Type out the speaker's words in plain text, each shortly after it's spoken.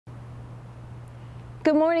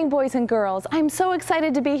Good morning, boys and girls. I'm so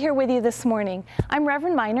excited to be here with you this morning. I'm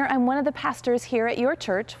Reverend Miner. I'm one of the pastors here at your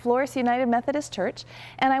church, Flores United Methodist Church,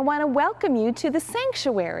 and I want to welcome you to the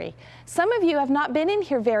sanctuary. Some of you have not been in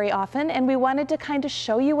here very often, and we wanted to kind of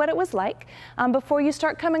show you what it was like before you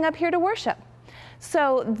start coming up here to worship.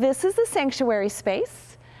 So this is the sanctuary space.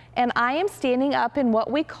 And I am standing up in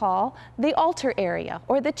what we call the altar area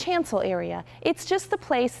or the chancel area. It's just the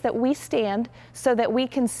place that we stand so that we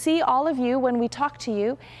can see all of you when we talk to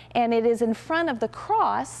you, and it is in front of the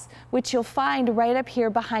cross, which you'll find right up here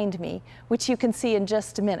behind me, which you can see in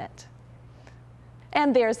just a minute.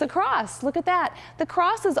 And there's the cross. Look at that. The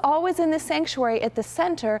cross is always in the sanctuary at the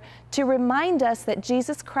center to remind us that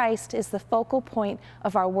Jesus Christ is the focal point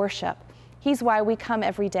of our worship. He's why we come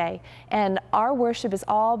every day. And our worship is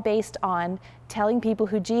all based on telling people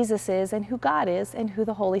who Jesus is and who God is and who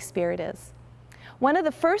the Holy Spirit is. One of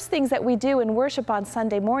the first things that we do in worship on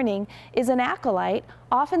Sunday morning is an acolyte,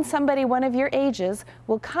 often somebody one of your ages,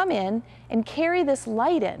 will come in and carry this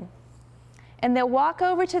light in. And they'll walk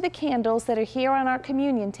over to the candles that are here on our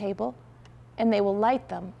communion table, and they will light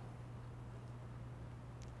them.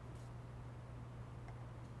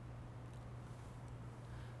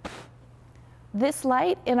 This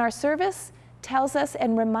light in our service tells us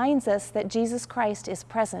and reminds us that Jesus Christ is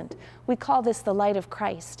present. We call this the light of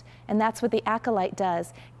Christ, and that's what the acolyte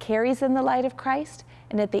does. Carries in the light of Christ,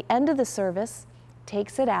 and at the end of the service,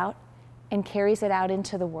 takes it out and carries it out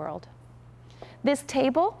into the world. This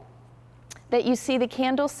table that you see the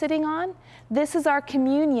candles sitting on, this is our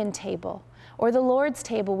communion table, or the Lord's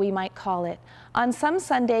table, we might call it. On some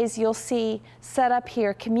Sundays, you'll see set up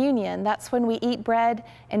here communion. That's when we eat bread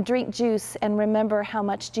and drink juice and remember how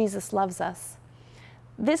much Jesus loves us.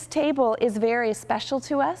 This table is very special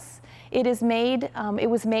to us. It was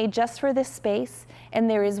made just for this space, and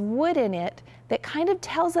there is wood in it that kind of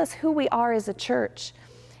tells us who we are as a church.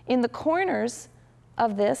 In the corners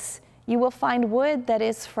of this, you will find wood that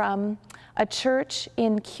is from a church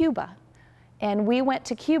in Cuba. And we went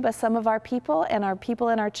to Cuba. Some of our people and our people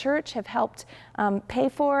in our church have helped pay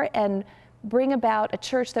for and bring about a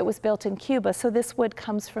church that was built in Cuba. So this wood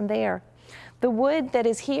comes from there. The wood that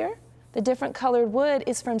is here, the different colored wood,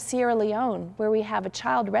 is from Sierra Leone, where we have a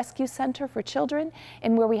child rescue center for children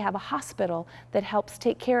and where we have a hospital that helps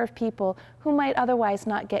take care of people who might otherwise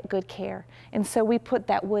not get good care. And so we put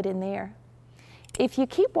that wood in there. If you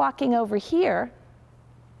keep walking over here,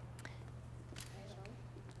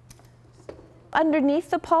 underneath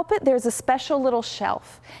the pulpit, there's a special little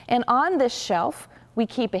shelf. And on this shelf, we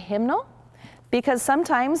keep a hymnal, because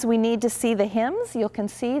sometimes we need to see the hymns. You can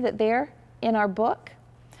see that they're in our book.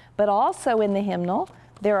 But also in the hymnal,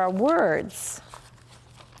 there are words.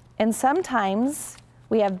 And sometimes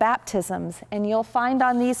we have baptisms, and you'll find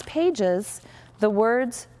on these pages the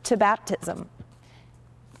words to baptism.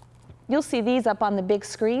 You'll see these up on the big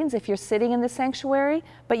screens if you're sitting in the sanctuary,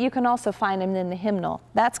 but you can also find them in the hymnal.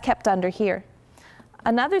 That's kept under here.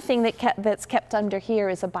 Another thing that's kept under here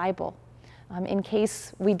is a Bible. In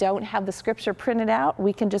case we don't have the scripture printed out,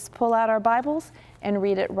 we can just pull out our Bibles and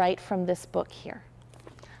read it right from this book here.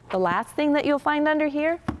 The last thing that you'll find under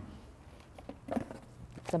here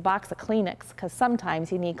is a box of Kleenex, because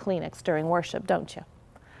sometimes you need Kleenex during worship, don't you?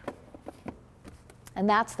 And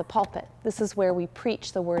that's the pulpit. This is where we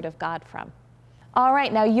preach the Word of God from. All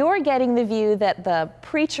right, now you're getting the view that the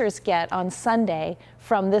preachers get on Sunday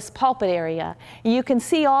from this pulpit area. You can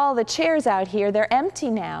see all the chairs out here. They're empty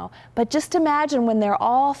now, but just imagine when they're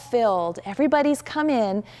all filled. Everybody's come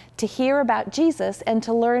in to hear about Jesus and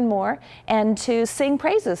to learn more and to sing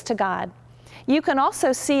praises to God. You can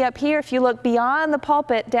also see up here, if you look beyond the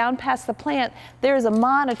pulpit, down past the plant, there is a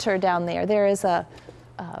monitor down there. There is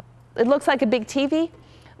it looks like a big TV.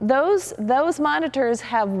 Those monitors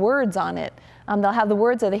have words on it. They'll have the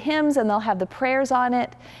words of the hymns, and they'll have the prayers on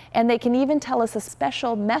it, and they can even tell us a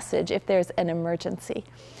special message if there's an emergency.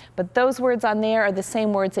 But those words on there are the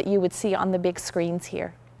same words that you would see on the big screens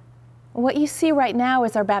here. What you see right now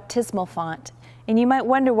is our baptismal font, and you might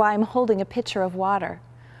wonder why I'm holding a pitcher of water.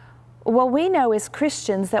 Well, we know as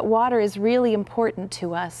Christians that water is really important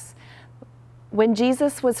to us. When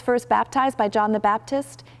Jesus was first baptized by John the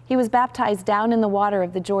Baptist, he was baptized down in the water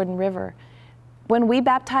of the Jordan River. When we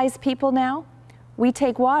baptize people now, we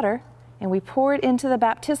take water and we pour it into the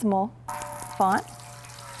baptismal font.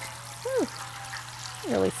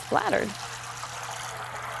 Really splattered.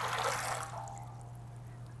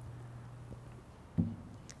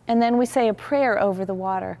 And then we say a prayer over the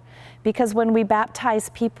water, because when we baptize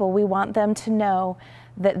people, we want them to know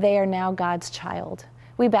that they are now God's child.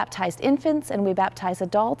 We baptized infants and we baptize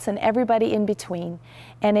adults and everybody in between.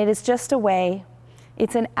 And it is just a way,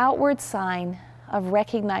 it's an outward sign of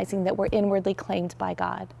recognizing that we're inwardly claimed by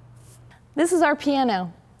God. This is our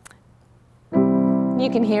piano. You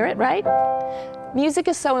can hear it, right? Music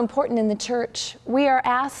is so important in the church. We are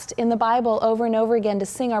asked in the Bible over and over again to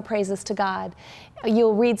sing our praises to God.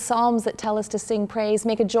 You'll read Psalms that tell us to sing praise,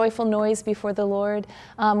 make a joyful noise before the Lord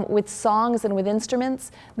with songs and with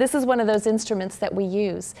instruments. This is one of those instruments that we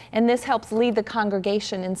use, and this helps lead the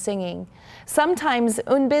congregation in singing. Sometimes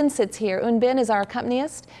Unbin sits here. Unbin is our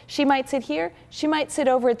accompanist. She might sit here. She might sit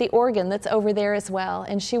over at the organ that's over there as well,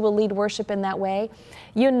 and she will lead worship in that way.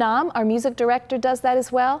 Yun Nam, our music director, does that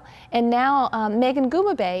as well. And now Megan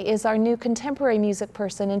Gumabe is our new contemporary music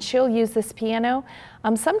person, and she'll use this piano.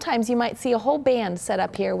 Sometimes you might see a whole band set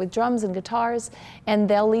up here with drums and guitars, and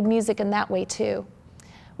they'll lead music in that way too.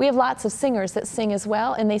 We have lots of singers that sing as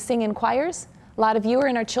well, and they sing in choirs. A lot of you are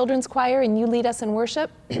in our children's choir, and you lead us in worship.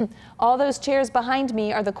 All those chairs behind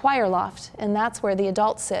me are the choir loft, and that's where the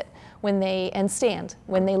adults sit and stand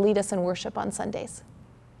when they lead us in worship on Sundays.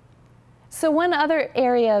 So one other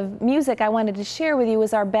area of music I wanted to share with you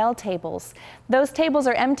is our bell tables. Those tables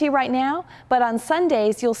are empty right now, but on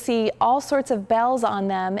Sundays you'll see all sorts of bells on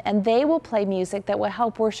them, and they will play music that will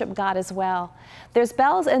help worship God as well. There's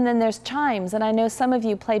bells and then there's chimes, and I know some of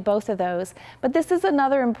you play both of those, but this is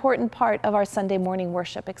another important part of our Sunday morning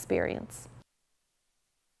worship experience.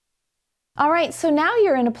 All right, so now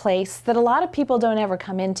you're in a place that a lot of people don't ever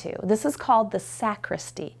come into. This is called the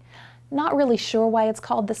sacristy. Not really sure why it's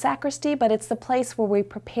called the sacristy, but it's the place where we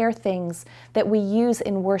prepare things that we use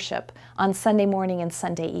in worship on Sunday morning and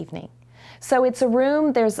Sunday evening. So it's a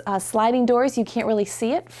room, there's sliding doors, you can't really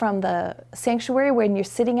see it from the sanctuary when you're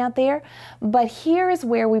sitting out there, but here is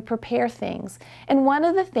where we prepare things. And one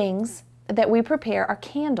of the things that we prepare are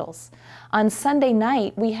candles. On Sunday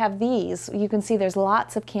night, we have these. You can see there's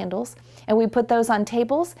lots of candles, and we put those on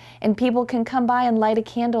tables, and people can come by and light a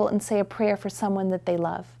candle and say a prayer for someone that they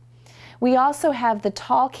love. We also have the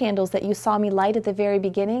tall candles that you saw me light at the very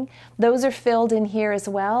beginning. Those are filled in here as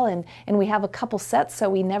well, and we have a couple sets so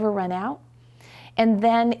we never run out. And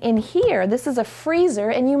then in here, this is a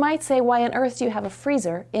freezer, and you might say, why on earth do you have a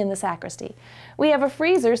freezer in the sacristy? We have a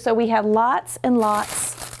freezer so we have lots and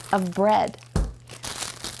lots of bread.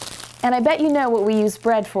 And I bet you know what we use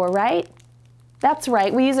bread for, right? That's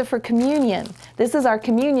right, we use it for communion. This is our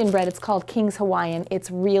communion bread. It's called King's Hawaiian.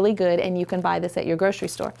 It's really good, and you can buy this at your grocery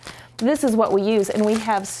store. This is what we use, and we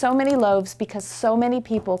have so many loaves because so many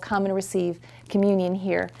people come and receive communion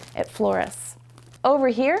here at Flores. Over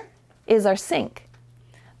here is our sink.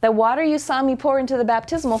 The water you saw me pour into the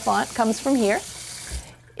baptismal font comes from here.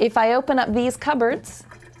 If I open up these cupboards,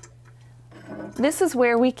 this is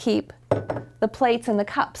where we keep the plates and the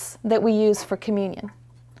cups that we use for communion.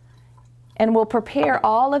 And we'll prepare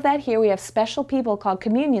all of that here. We have special people called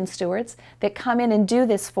communion stewards that come in and do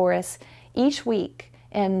this for us each week.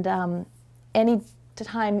 And any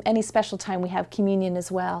special time we have communion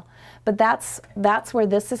as well. But that's where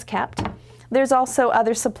this is kept. There's also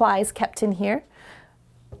other supplies kept in here.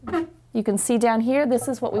 You can see down here, this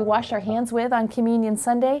is what we wash our hands with on Communion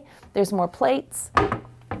Sunday. There's more plates.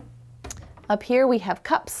 Up here we have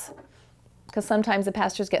cups, because sometimes the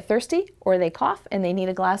pastors get thirsty or they cough and they need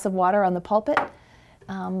a glass of water on the pulpit.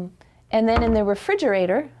 And then in the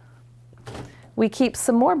refrigerator, we keep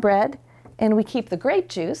some more bread, and we keep the grape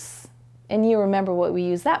juice, and you remember what we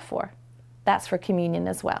use that for. That's for communion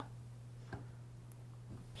as well.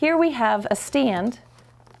 Here we have a stand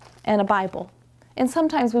and a Bible. And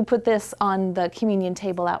sometimes we put this on the communion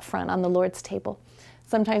table out front, on the Lord's table.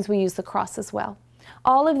 Sometimes we use the cross as well.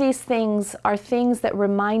 All of these things are things that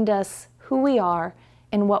remind us who we are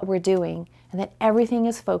and what we're doing, and that everything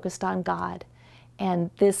is focused on God. And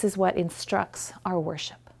this is what instructs our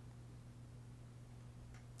worship.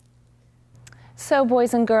 So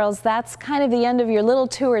boys and girls, that's kind of the end of your little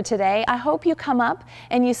tour today. I hope you come up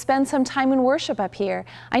and you spend some time in worship up here.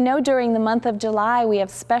 I know during the month of July we have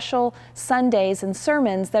special Sundays and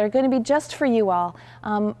sermons that are going to be just for you all.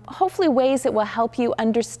 Hopefully ways that will help you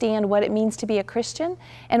understand what it means to be a Christian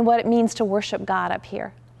and what it means to worship God up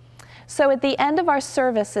here. So at the end of our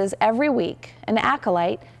services every week, an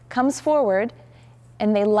acolyte comes forward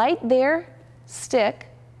and they light their stick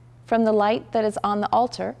from the light that is on the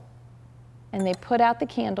altar, and they put out the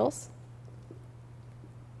candles,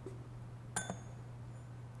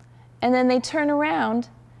 and then they turn around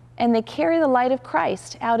and they carry the light of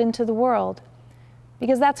Christ out into the world,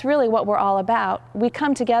 because that's really what we're all about. We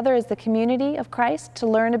come together as the community of Christ to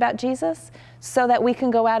learn about Jesus so that we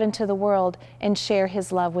can go out into the world and share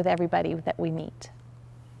His love with everybody that we meet.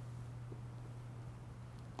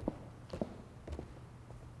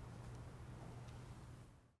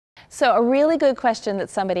 So a really good question that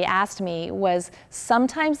somebody asked me was,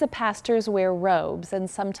 sometimes the pastors wear robes and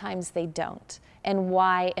sometimes they don't. And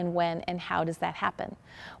why and when and how does that happen?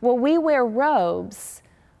 Well, we wear robes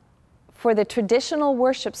for the traditional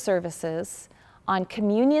worship services on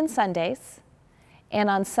Communion Sundays and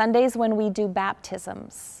on Sundays when we do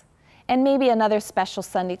baptisms. And maybe another special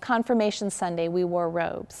Sunday, Confirmation Sunday, we wore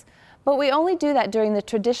robes. But we only do that during the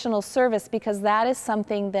traditional service because that is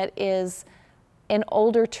something that is an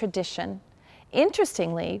older tradition.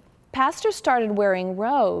 Interestingly, pastors started wearing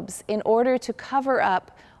robes in order to cover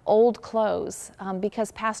up old clothes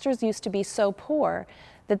because pastors used to be so poor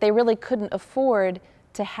that they really couldn't afford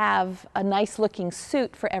to have a nice looking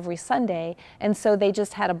suit for every Sunday, and so they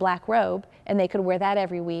just had a black robe and they could wear that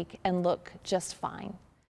every week and look just fine.